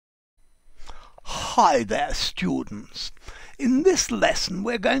Hi there, students. In this lesson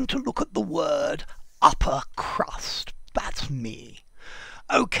we're going to look at the word upper crust. That's me.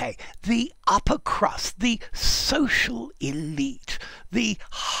 Okay, the upper crust, the social elite, the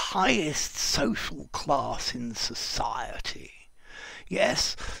highest social class in society.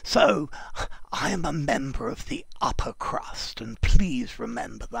 Yes, so I am a member of the upper crust, and please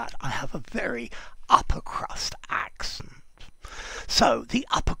remember that I have a very upper crust accent. So, the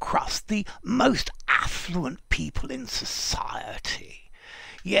upper crust, the most affluent people in society.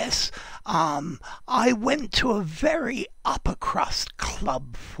 Yes, I went to a very upper crust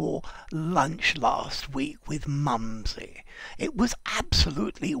club for lunch last week with Mumsy. It was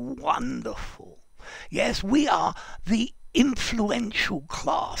absolutely wonderful. Yes, we are the influential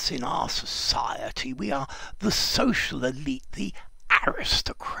class in our society. We are the social elite, the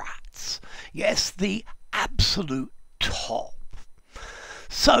aristocrats. Yes, the absolute top.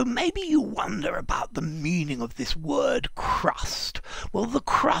 So maybe you wonder about the meaning of this word crust. Well, the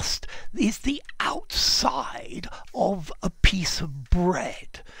crust is the outside of a piece of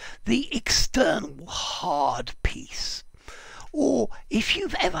bread, the external hard piece. Or if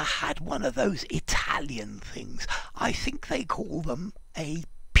you've ever had one of those Italian things, I think they call them a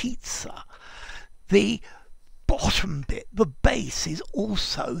pizza. The bottom bit, the base, is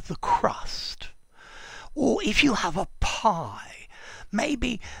also the crust. Or if you have a pie,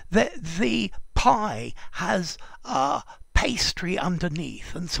 maybe the pie has pastry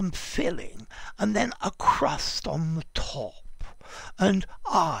underneath and some filling, and then a crust on the top. And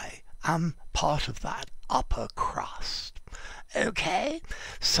I am part of that upper crust. Okay?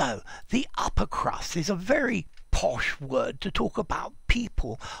 So, the upper crust is a very posh word to talk about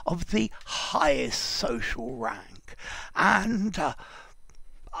people of the highest social rank. And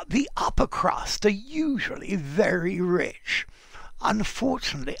the upper crust are usually very rich.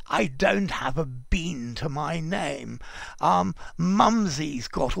 Unfortunately, I don't have a bean to my name. Mumsy's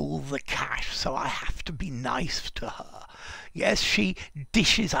got all the cash, so I have to be nice to her. Yes, she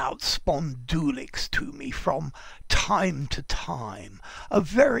dishes out spondulics to me from time to time. A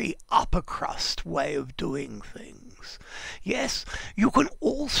very upper crust way of doing things. Yes, you can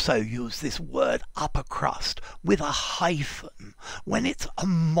also use this word upper crust with a hyphen when it's a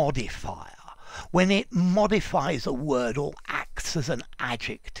modifier, when it modifies a word or acts as an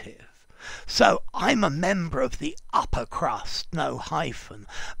adjective. So I'm a member of the upper crust, no hyphen,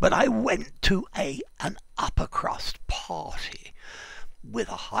 but I went to an upper crust party with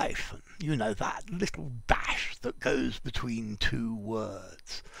a hyphen. You know, that little dash that goes between two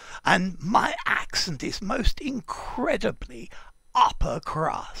words. And my accent is most incredibly upper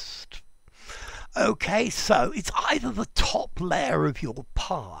crust. Okay, so it's either the top layer of your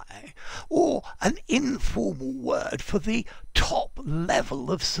pie or an informal word for the top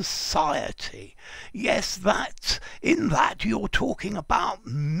level of society. Yes, in that you're talking about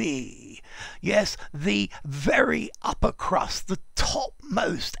me. Yes, the very upper crust, the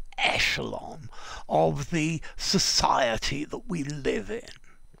topmost echelon of the society that we live in.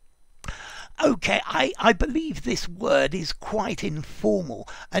 Okay, I believe this word is quite informal,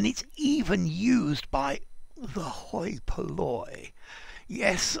 and it's even used by the hoi polloi.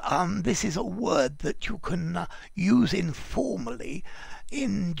 Yes, this is a word that you can use informally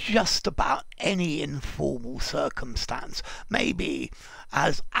in just about any informal circumstance. Maybe,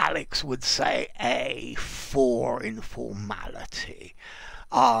 as Alex would say, for informality.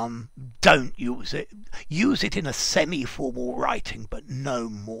 Don't use it. Use it in a semi-formal writing, but no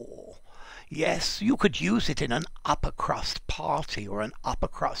more. Yes, you could use it in an upper crust party or an upper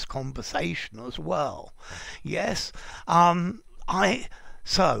crust conversation as well. Yes, the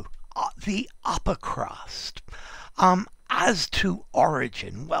upper crust. As to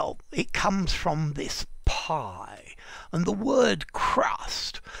origin, well, it comes from this pie, and the word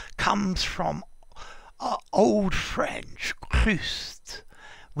crust comes from Old French, crust,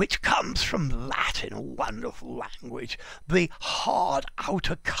 which comes from Latin, a wonderful language, the hard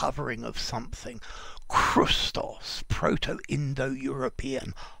outer covering of something, krustos,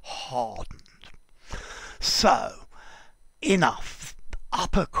 Proto-Indo-European, hardened. So, enough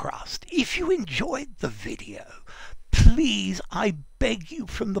upper crust. If you enjoyed the video, please, I beg you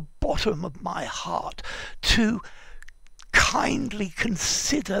from the bottom of my heart to kindly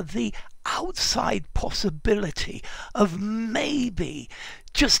consider the outside possibility of maybe,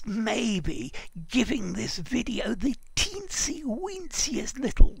 just maybe, giving this video the teensy-weensiest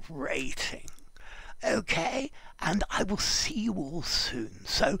little rating. Okay? And I will see you all soon.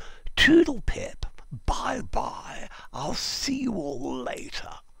 So, toodle pip, bye-bye. I'll see you all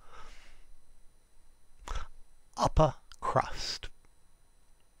later. Upper crust.